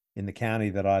industry in the county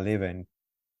that I live in,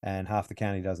 and half the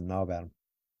county doesn't know about them,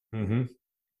 Mm-hmm. which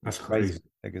That's is crazy crazy.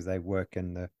 because they work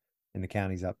in the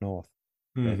counties up north.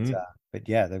 But Mm-hmm. uh, but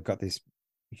yeah, they've got this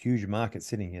huge market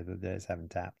sitting here that they just haven't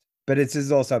tapped. but it's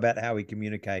is also about how we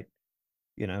communicate,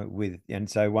 and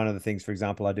so one of the things, for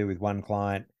example, I do with one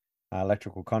client,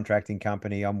 electrical contracting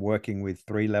company, I'm working with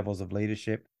 3 levels of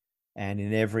leadership. And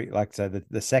in every, like, so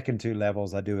the second 2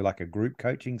 levels, I do like a group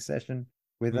coaching session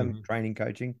with them, Mm-hmm. training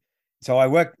coaching. So I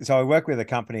work with a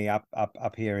company up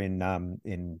here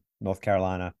in North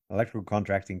Carolina, electrical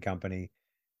contracting company,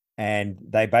 and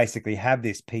they basically have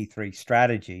this P3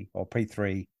 strategy or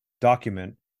P3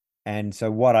 document. And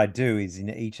so what I do is in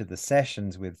each of the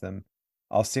sessions with them,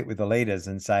 I'll sit with the leaders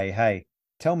and say, "Hey,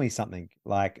 tell me something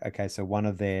like, okay, so one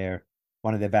of their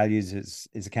values is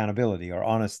accountability or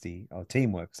honesty or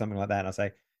teamwork, something like that." And I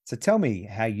say, "So tell me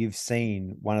how you've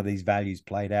seen one of these values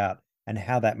played out and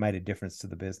how that made a difference to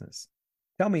the business.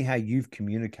 Tell me how you've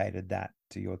communicated that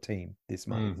to your team this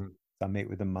month." Mm-hmm. So I meet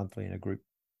with them monthly in a group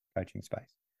coaching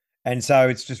space. And so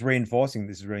it's just reinforcing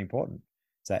this is really important.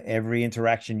 So every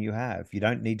interaction you have, you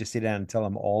don't need to sit down and tell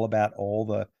them all about all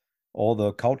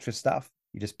the culture stuff.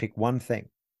 You just pick one thing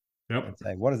and Yep.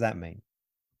 say, what does that mean?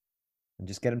 And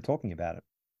just get them talking about it.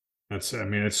 I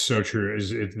mean, it's so true.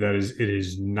 It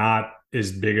is not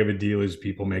as big of a deal as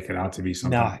people make it out to be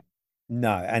sometimes.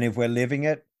 No, no. And if we're living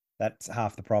it, that's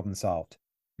half the problem solved.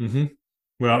 Mm-hmm.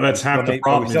 Well, But we that's still half the need, but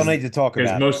we problem still is need to talk because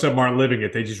about it. most of them aren't living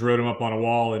it. They just wrote them up on a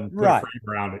wall and put a Right,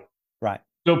 frame around it. right.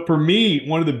 So for me,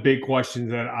 one of the big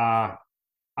questions that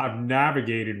I've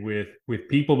navigated with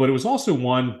people, but it was also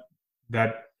one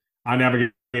that I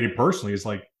navigated personally is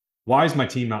like, why is my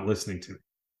team not listening to me?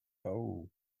 Oh,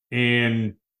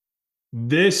 And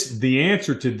the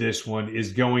answer to this one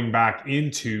is going back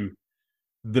into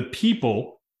the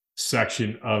people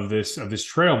section of this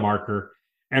trail marker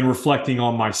and reflecting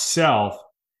on myself.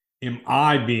 Am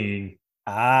I being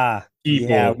yeah.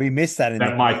 people We missed that in the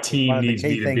that my people. One team of the needs key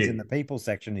me to things in be? the people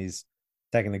section is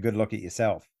taking a good look at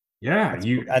yourself. Yeah,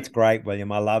 That's great,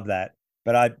 William. I love that.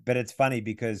 But it's funny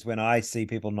because when I see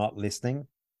people not listening,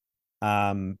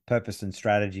 purpose and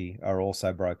strategy are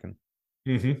also broken.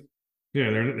 mhm. Yeah,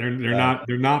 So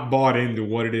they're not bought into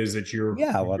what it is that yeah,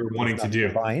 well, you're there's wanting to nothing to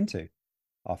do. buy into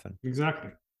often. Exactly.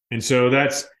 And so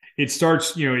that's it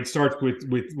starts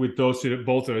with those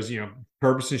both those,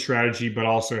 purpose and strategy, but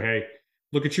also, hey,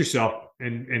 look at yourself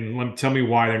and tell me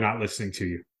why they're not listening to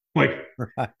you. Like,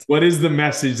 Right. what is the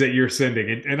message that you're sending?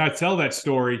 And I tell that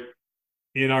story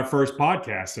in our first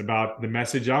podcast about the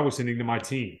message I was sending to my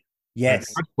team at the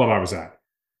Yes. French club I was at.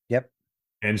 Yep.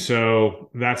 And so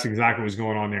that's exactly what's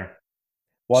going on there.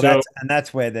 Well, So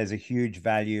that's where there's a huge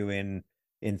value in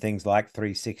things like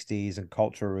 360s and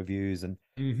cultural reviews and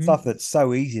stuff mhm. that's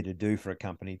so easy to do for a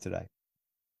company today.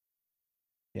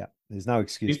 Yeah. There's no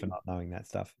excuse for not knowing that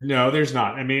stuff. No, there's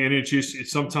not. I mean, and it's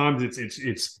sometimes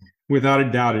it's without a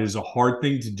doubt it is a hard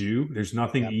thing to do. There's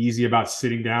nothing Yeah. easy about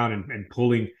sitting down and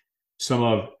pulling some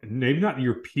of maybe not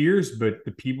your peers, but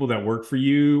the people that work for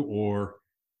you or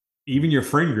even your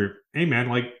friend group. Hey man,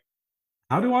 like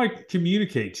how do I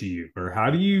communicate to you? Or how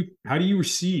do you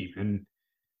receive? And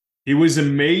it was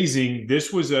amazing.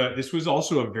 This was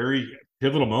also a very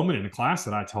pivotal moment in a class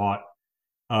that I taught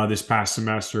this past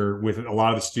semester with a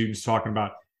lot of the students talking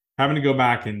about having to go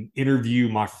back and interview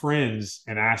my friends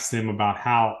and ask them about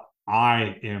how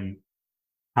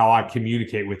I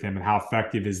communicate with them and how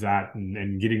effective is that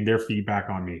and getting their feedback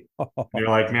on me. They're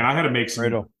like, man, I had to make some,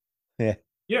 Brutal. Yeah.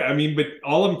 yeah, I mean, but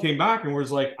all of them came back and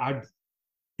was like,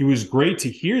 it was great to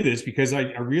hear this because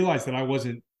I realized that I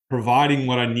wasn't providing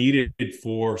what I needed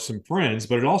for some friends,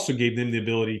 but it also gave them the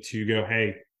ability to go,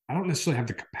 hey, I don't necessarily have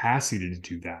the capacity to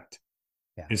do that.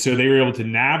 Yeah. And so they were able to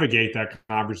navigate that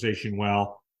conversation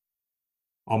well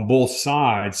on both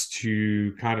sides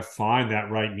to kind of find that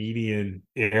right median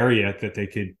area that they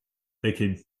could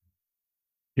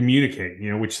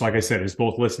communicate, which like I said is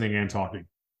both listening and talking.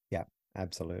 Yeah.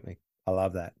 Absolutely. I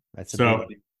love that. That's a So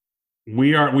beauty.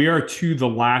 we are to the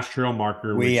last trail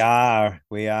marker, We which are.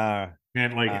 We are.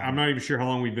 man, like I'm Um, not even sure how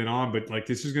long we've been on, but like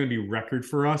this is going to be record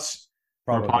for us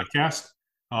for a Probably. podcast.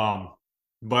 Um,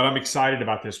 but I'm excited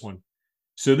about this one.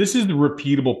 So this is the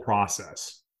repeatable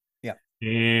process. Yeah.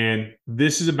 And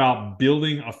this is about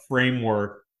building a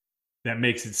framework that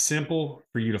makes it simple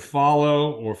for you to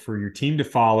follow or for your team to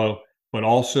follow, but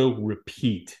also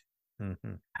repeat. Hmm.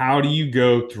 How do you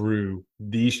go through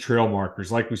these trail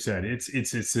markers? Like we said, it's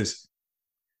this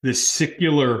Or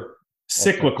cyclical.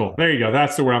 circular. There you go.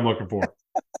 That's the word I'm looking for.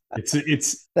 It's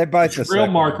They the both are trail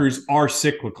circular. markers are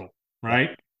cyclical, Yeah.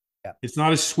 right? Yeah. It's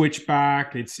not a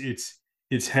switchback. It's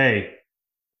hey,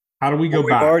 how do we Well, go we've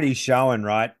back? already shown,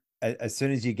 right? As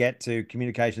soon as you get to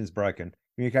communication's broken,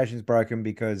 communication's broken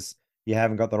because you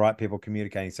haven't got the right people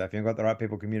communicating stuff. You haven't got the right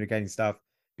people communicating stuff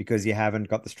because you haven't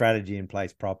got the strategy in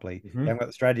place properly. You Mhm. haven't got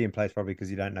the strategy in place properly because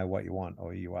you don't know what you want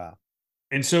or you are.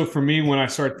 And so for me, when I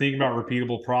start thinking about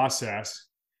repeatable process,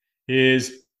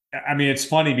 is I mean, it's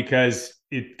funny because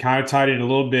it kind of tied in a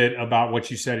little bit about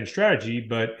what you said in strategy,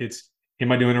 but it's,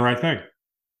 am I doing the right thing?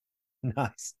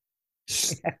 Nice.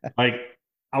 Like,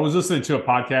 I was listening to a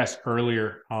podcast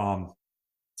earlier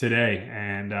today,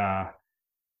 and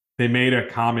they made a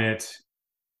comment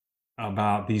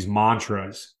about these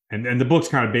mantras, and the book's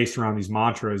kind of based around these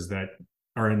mantras that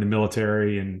are in the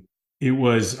military, and it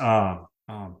was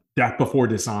death before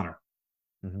dishonor,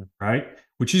 Mm-hmm. right?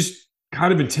 Which is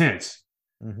kind of intense.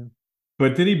 Mm-hmm.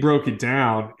 But then he broke it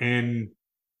down, and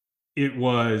it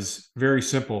was very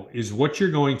simple: is what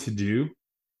you're going to do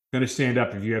going to stand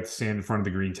up if you have to stand in front of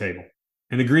the green table?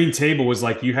 And the green table was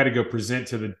like you had to go present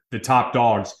to the top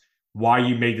dogs why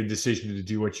you made the decision to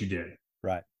do what you did.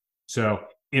 Right. So,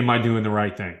 am I doing the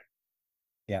right thing?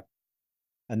 Yeah.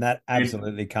 And that And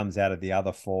absolutely comes out of the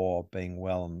other four being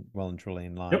well and truly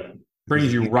in line. yep, Because brings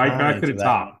if you you right can't back to the answer that,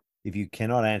 top. if you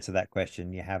cannot answer that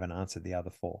question, you haven't answered the other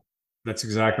four. That's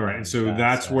exactly right. And And so so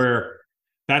that's where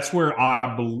that's where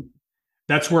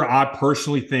I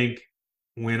personally think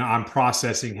when I'm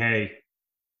processing, hey,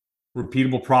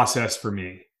 repeatable process for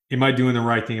me. Am I doing the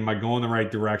right thing? Am I going the right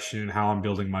direction in how I'm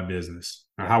building my business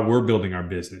or yeah, how we're building our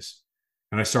business?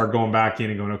 And I start going back in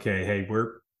and going, okay, hey,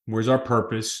 where's our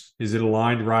purpose? Is it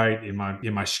aligned right?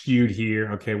 Am I skewed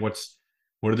here? Okay, what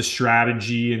are the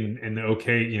strategy and the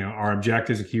okay, our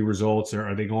objectives and key results?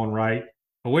 Are they going right?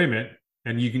 Oh, wait a minute.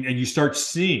 And you start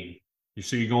seeing,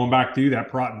 so you're going back through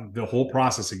the whole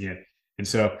process again. And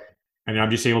so, and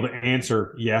I'm just able to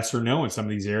answer yes or no in some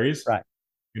of these areas. right.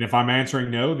 And if I'm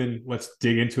answering no, then let's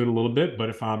dig into it a little bit. But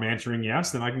if I'm answering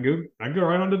yes, then I can go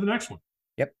right on to the next one.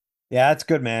 Yep. Yeah, that's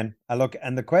good, man. I look,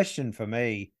 and the question for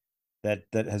me that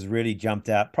has really jumped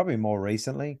out probably more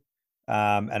recently,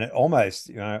 and it almost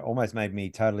made me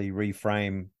totally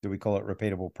reframe. Do we call it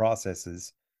repeatable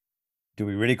processes? Do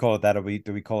we really call it that, or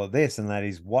do we call it this? And that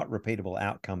is, what repeatable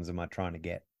outcomes am I trying to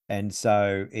get? And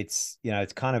so it's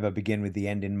kind of a begin with the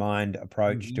end in mind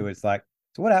approach to Mm-hmm. it. It's like,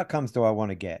 so what outcomes do I want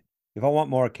to get? If I want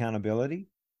more accountability,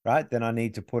 right, then I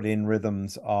need to put in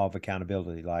rhythms of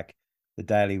accountability, like the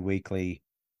daily, weekly,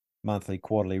 monthly,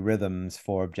 quarterly rhythms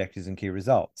for objectives and key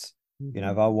results. Mm-hmm.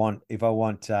 If I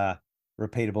want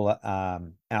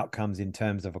repeatable outcomes in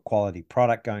terms of a quality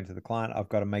product going to the client, I've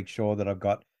got to make sure that I've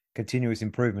got continuous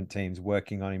improvement teams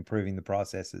working on improving the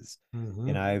processes. Mm-hmm.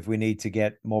 If we need to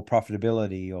get more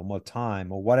profitability or more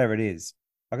time or whatever it is,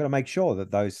 I've got to make sure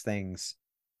that those things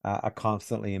are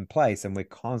constantly in place and we're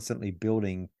constantly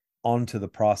building onto the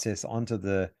process, onto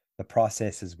the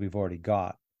processes we've already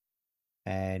got.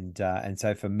 And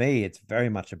so for me, it's very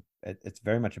much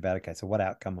about, okay, so what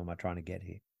outcome am I trying to get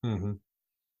here? Mm-hmm.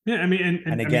 Yeah, I mean, And I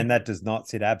mean, again, that does not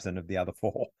sit absent of the other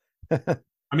four.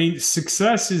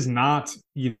 success is not,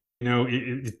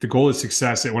 the goal is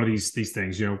success at one of these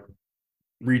things.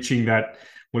 Reaching that.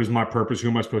 What is my purpose? Who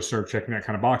am I supposed to serve? Checking that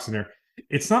kind of box in there.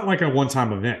 It's not like a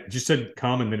one-time event. It just said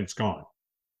come and then it's gone,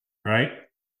 right?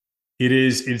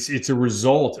 It's a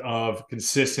result of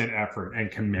consistent effort and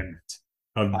commitment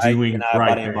of doing the A right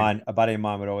buddy of thing.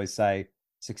 mine, would always say,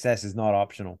 success is not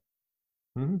optional.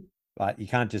 Mm-hmm. Like you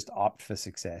can't just opt for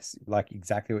success. Like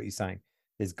exactly what you're saying.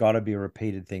 There's got to be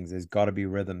repeated things. There's got to be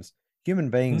rhythms. Human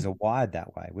beings are wired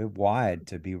that way. We're wired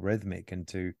to be rhythmic and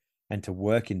to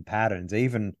work in patterns.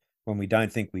 Even when we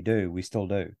don't think we do, we still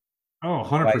do. Oh,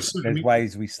 100%. I There's mean,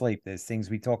 ways we sleep. There's things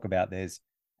we talk about. There's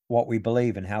what we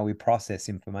believe and how we process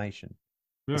information.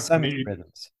 There's yeah, so many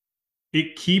rhythms.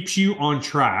 it keeps you on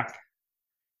track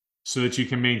so that you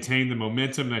can maintain the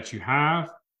momentum that you have,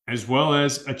 as well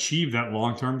as achieve that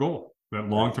long-term goal, that Right.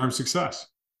 long-term success.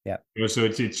 Yeah. So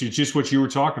it's just what you were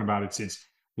talking about. It's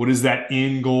what is that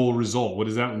end goal result? What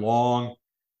is that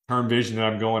long-term vision that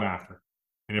I'm going after?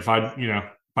 And if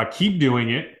I keep doing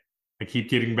it, I keep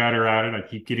getting better at it. I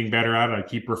keep getting better at it. I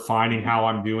keep refining how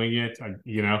I'm doing it.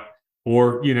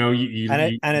 Or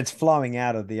And it's flowing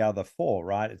out of the other four,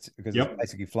 right? It's because it's yep.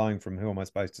 basically flowing from who am I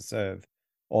supposed to serve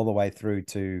all the way through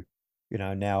to,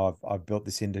 now I've built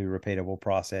this into repeatable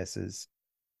processes.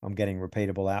 I'm getting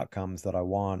repeatable outcomes that I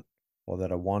want or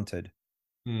that I wanted.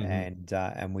 Mm-hmm.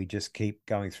 And we just keep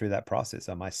going through that process.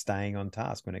 Am I staying on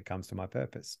task when it comes to my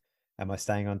purpose? Am I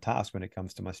staying on task when it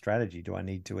comes to my strategy? Do I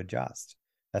need to adjust?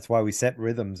 That's why we set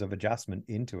rhythms of adjustment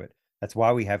into it. That's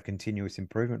why we have continuous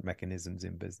improvement mechanisms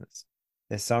in business.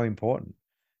 They're so important.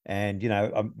 And,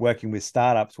 I'm working with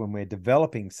startups when we're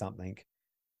developing something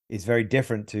is very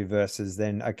different to versus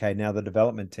then, okay, now the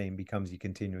development team becomes your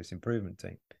continuous improvement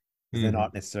team because they're Mm-hmm.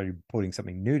 not necessarily putting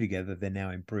something new together. They're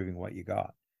now improving what you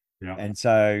got. Yeah. And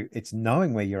so it's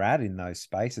knowing where you're at in those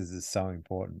spaces is so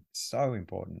important. So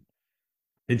important.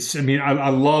 I mean, I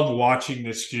love watching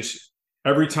this. Just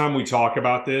every time we talk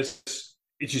about this,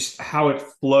 it's just how it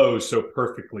flows so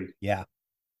perfectly. Yeah.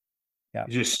 Yeah.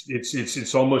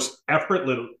 It's almost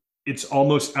effortless. It's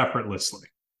almost effortlessly.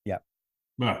 Yeah.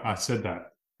 Well, I said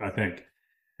that, I think.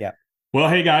 Yeah. Well,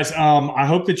 hey guys, I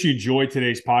hope that you enjoyed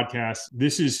today's podcast.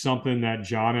 This is something that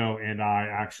Jono and I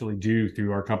actually do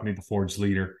through our company, The Forged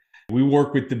Leader. We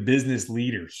work with the business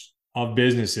leaders of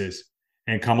businesses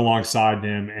and come alongside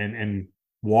them and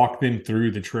walk them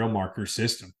through the trail marker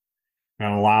system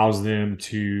that allows them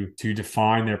to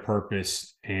define their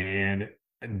purpose and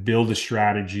build a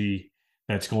strategy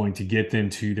that's going to get them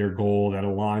to their goal that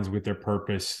aligns with their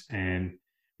purpose, and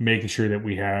making sure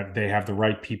that they have the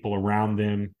right people around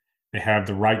them, they have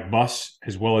the right bus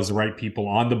as well as the right people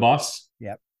on the bus,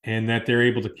 Yep. and that they're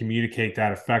able to communicate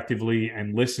that effectively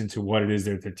and listen to what it is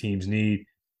that the teams need,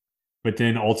 but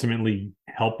then ultimately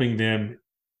helping them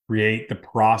create the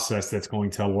process that's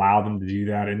going to allow them to do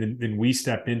that. And then we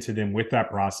step into them with that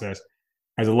process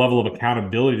as a level of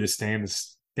accountability to stand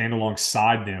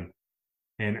alongside them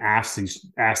and ask these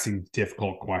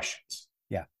difficult questions.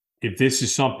 Yeah. If this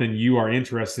is something you are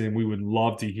interested in, we would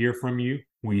love to hear from you.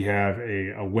 We have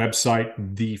a website,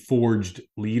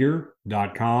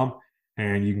 theforgedleader.com,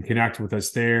 and you can connect with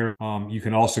us there. You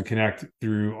can also connect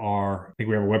through I think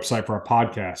we have a website for our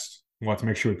podcast. We'll have to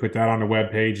make sure we put that on the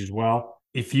webpage as well.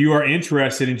 If you are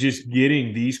interested in just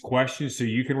getting these questions so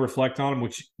you can reflect on them,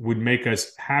 which would make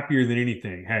us happier than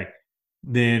anything, hey,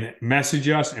 then message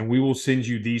us and we will send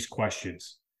you these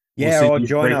questions. We'll Yeah, send or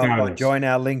you a breakdown of this. join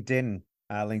our LinkedIn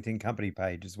company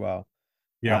page as well.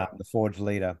 Yeah. The Forge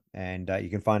Leader. And you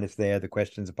can find us there. The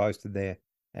questions are posted there.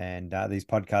 And these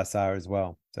podcasts are as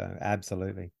well. So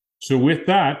absolutely. So with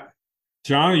that,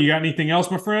 John, you got anything else,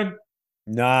 my friend?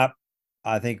 Nah,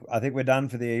 I think we're done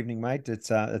for the evening, mate. It's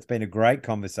been a great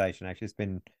conversation. Actually, it's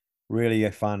been really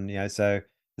fun. So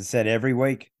as I said, every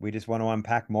week we just want to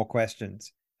unpack more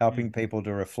questions, helping people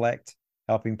to reflect,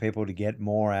 helping people to get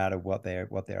more out of what they're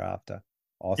after.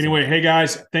 Awesome. Anyway, hey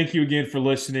guys, thank you again for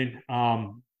listening.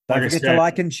 Don't forget to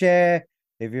like and share.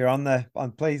 If you're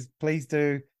please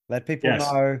do let people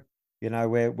know.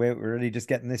 We're really just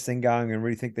getting this thing going, and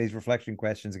really think these reflection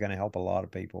questions are going to help a lot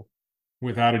of people.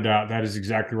 Without a doubt, that is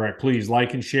exactly right. Please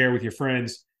like and share with your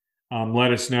friends.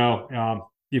 Let us know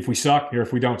if we suck or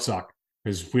if we don't suck,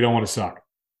 because we don't want to suck.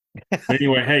 But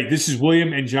anyway, hey, this is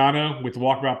William and Jono with the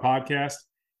Walkabout Podcast,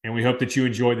 and we hope that you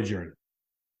enjoy the journey.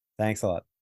 Thanks a lot.